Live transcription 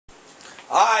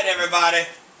Alright everybody,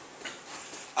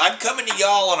 I'm coming to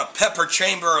y'all on a Pepper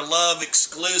Chamber of Love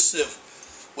exclusive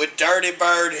with Dirty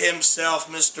Bird himself,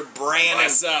 Mr. Brandon.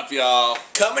 What's up, y'all?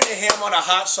 Coming to him on a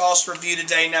hot sauce review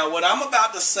today. Now what I'm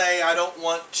about to say, I don't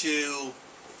want to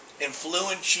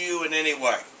influence you in any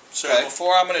way. So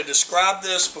before I'm going to describe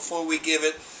this, before we give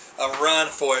it a run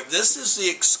for it, this is the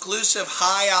exclusive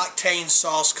high octane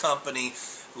sauce company,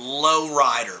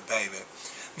 LOWRIDER, baby.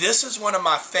 This is one of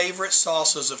my favorite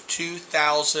sauces of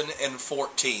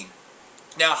 2014.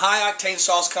 Now, High Octane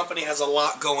Sauce Company has a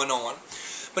lot going on,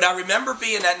 but I remember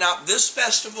being at not this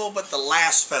festival, but the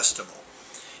last festival.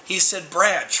 He said,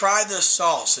 Brad, try this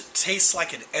sauce. It tastes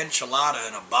like an enchilada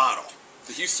in a bottle.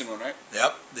 The Houston one, right?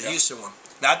 Yep, the Houston one.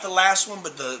 Not the last one,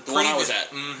 but the one I was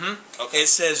at. Okay. It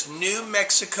says New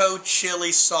Mexico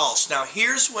chili sauce. Now,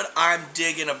 here's what I'm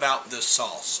digging about this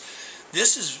sauce.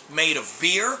 This is made of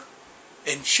beer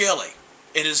and chili.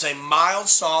 It is a mild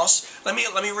sauce. Let me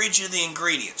read you the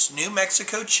ingredients. New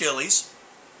Mexico chilies,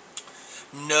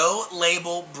 No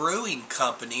Label Brewing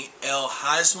Company, El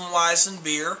Heisenweisen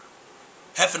beer,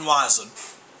 Heffenweisen,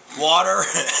 water,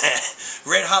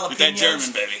 red jalapenos. That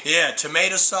German, baby. Yeah,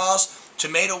 tomato sauce,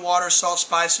 tomato water, salt,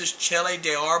 spices, chile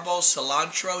de arbol,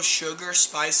 cilantro, sugar,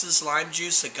 spices, lime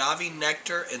juice, agave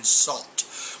nectar, and salt.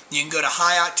 You can go to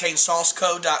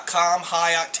highoctanesauceco.com,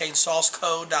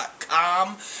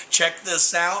 highoctanesauceco.com. Check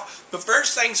this out. But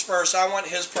first things first, I want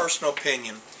his personal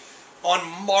opinion on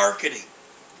marketing,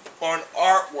 on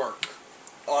artwork,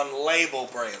 on label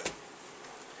branding.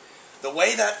 The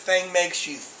way that thing makes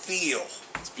you feel.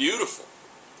 It's beautiful.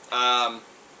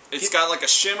 It's got like a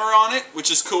shimmer on it,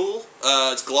 which is cool.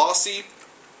 It's glossy,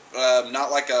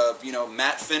 not like a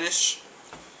matte finish.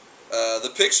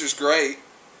 The picture's great.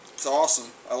 It's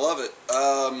awesome. I love it.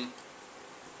 Are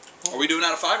we doing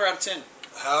out of 5 or out of 10?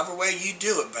 However way you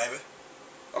do it, baby.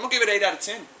 I'm going to give it 8 out of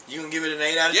 10. You can give it an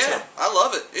 8 out of 10? Yeah, I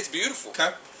love it. It's beautiful.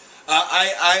 Okay.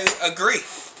 I agree.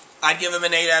 I'd give him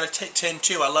an 8 out of 10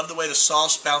 too. I love the way the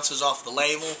sauce bounces off the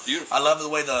label. Beautiful. I love the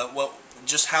way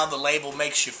just how the label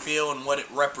makes you feel and what it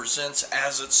represents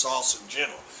as its sauce in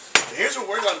general. So here's what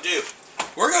we're going to do.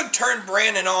 We're going to turn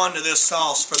Brandon on to this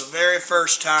sauce for the very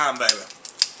first time, baby.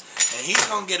 And he's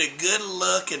going to get a good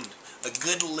look and a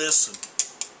good listen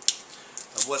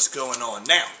of what's going on.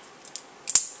 Now,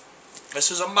 this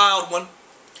is a mild one.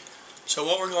 So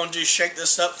what we're going to do is shake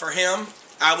this up for him.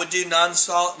 I would do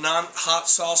non-salt, non-hot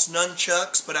sauce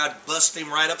nunchucks, but I'd bust him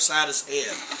right upside his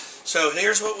head. So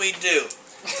here's what we do.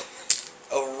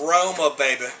 Aroma,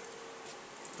 baby.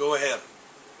 Go ahead.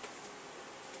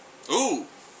 Ooh,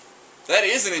 that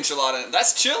is an enchilada.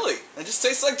 That's chili. It just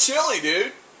tastes like chili,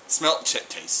 dude.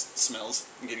 Smells.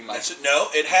 I'm getting my... No,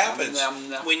 it happens.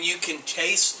 When you can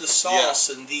taste the sauce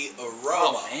and the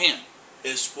aroma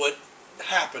is what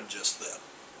happened just then.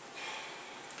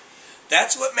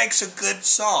 That's what makes a good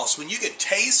sauce. When you can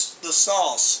taste the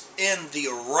sauce in the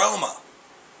aroma.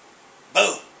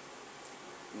 Boom.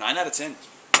 9 out of 10.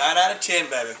 9 out of 10,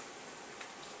 baby.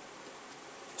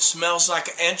 Smells like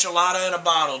an enchilada in a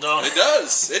bottle, don't it? It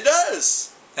does. It does.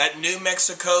 That New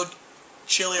Mexico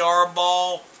chili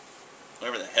arbol,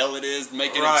 whatever the hell it is,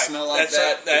 making it smell like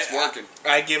it's working.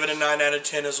 I give it a 9 out of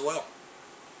 10 as well.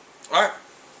 Alright.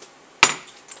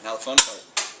 Now the fun part.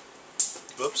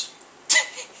 Whoops.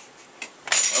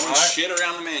 Throwing shit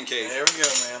around the man cave. There we go,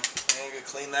 man. I gotta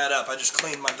clean that up. I just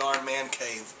cleaned my darn man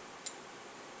cave.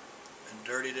 And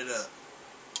dirtied it up.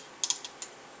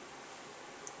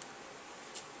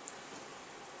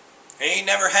 He ain't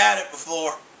never had it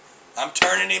before. I'm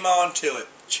turning him on to it.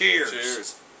 Cheers.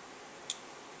 Cheers.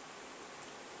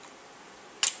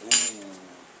 Ooh.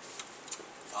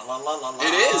 La la la la.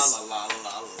 It is. La la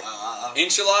la la.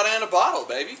 Enchilada in a bottle,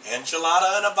 baby.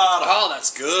 Enchilada in a bottle. Oh, that's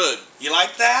good. You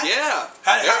like that? Yeah.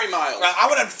 Very mild. I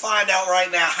want to find out right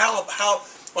now how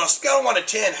on a scale of 1 to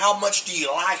 10, how much do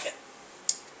you like it?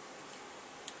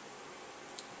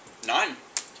 9.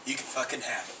 You can fucking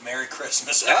have it. Merry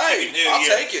Christmas. Hey, I'll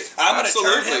take it. I'm going to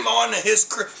turn him on to his...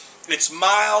 It's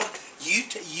mild.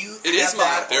 It is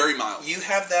mild. Very mild. You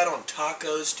have that on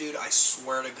tacos, dude. I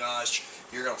swear to gosh,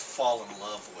 you're going to fall in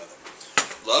love with it.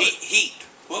 Love it. Heat.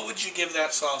 What would you give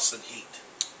that sauce in heat?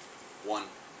 1.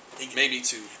 Maybe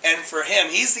 2. And for him,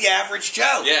 he's the average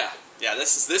Joe. Yeah. Yeah,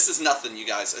 this is nothing, you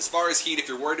guys. As far as heat, if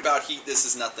you're worried about heat, this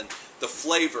is nothing. The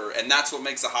flavor, and that's what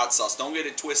makes a hot sauce. Don't get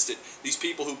it twisted. These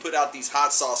people who put out these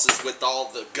hot sauces with all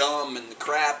the gum and the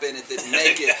crap in it that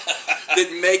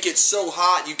make it so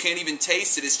hot you can't even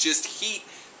taste it. It's just heat.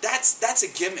 That's a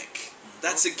gimmick.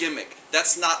 That's a gimmick.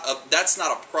 That's not a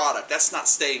product. That's not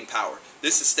staying power.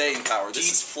 This is staying power.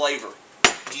 This is flavor.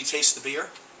 Do you taste the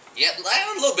beer? Yeah,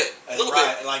 a little bit. A little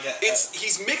bit. Like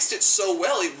he's mixed it so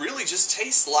well, it really just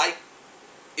tastes like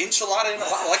enchilada in a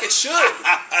bottle, like it should.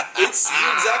 You're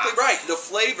exactly right. The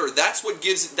flavor, that's what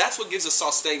gives a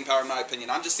sauce staying power, in my opinion.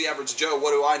 I'm just the average Joe.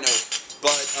 What do I know?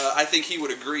 But I think he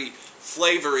would agree.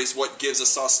 Flavor is what gives a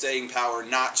sauce staying power,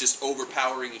 not just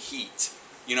overpowering heat.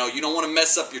 You know, you don't want to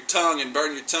mess up your tongue and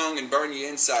burn your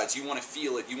insides. You want to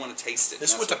feel it. You want to taste it.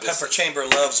 This is what the Pepper Chamber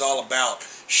love's all about.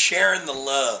 Sharing the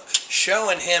love.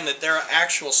 Showing him that there are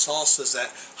actual sauces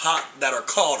that are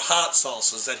called hot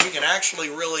sauces that he can actually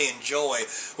really enjoy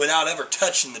without ever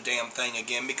touching the damn thing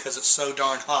again because it's so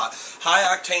darn hot.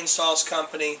 High Octane Sauce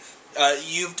Company,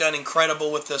 you've done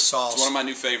incredible with this sauce. It's one of my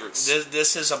new favorites.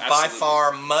 This is by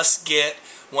far must get.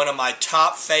 One of my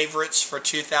top favorites for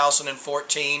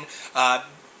 2014.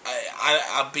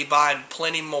 I'll be buying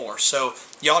plenty more. So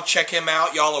y'all check him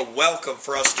out. Y'all are welcome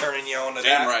for us turning you on to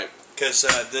that. Damn right. Because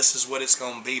this is what it's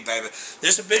going to be, baby.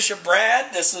 This is Bishop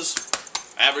Brad. This is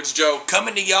Average Joe.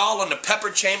 Coming to y'all on the Pepper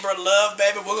Chamber of Love,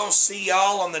 baby. We're going to see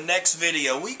y'all on the next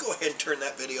video. We go ahead and turn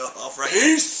that video off right now.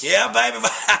 Peace. Yeah, baby.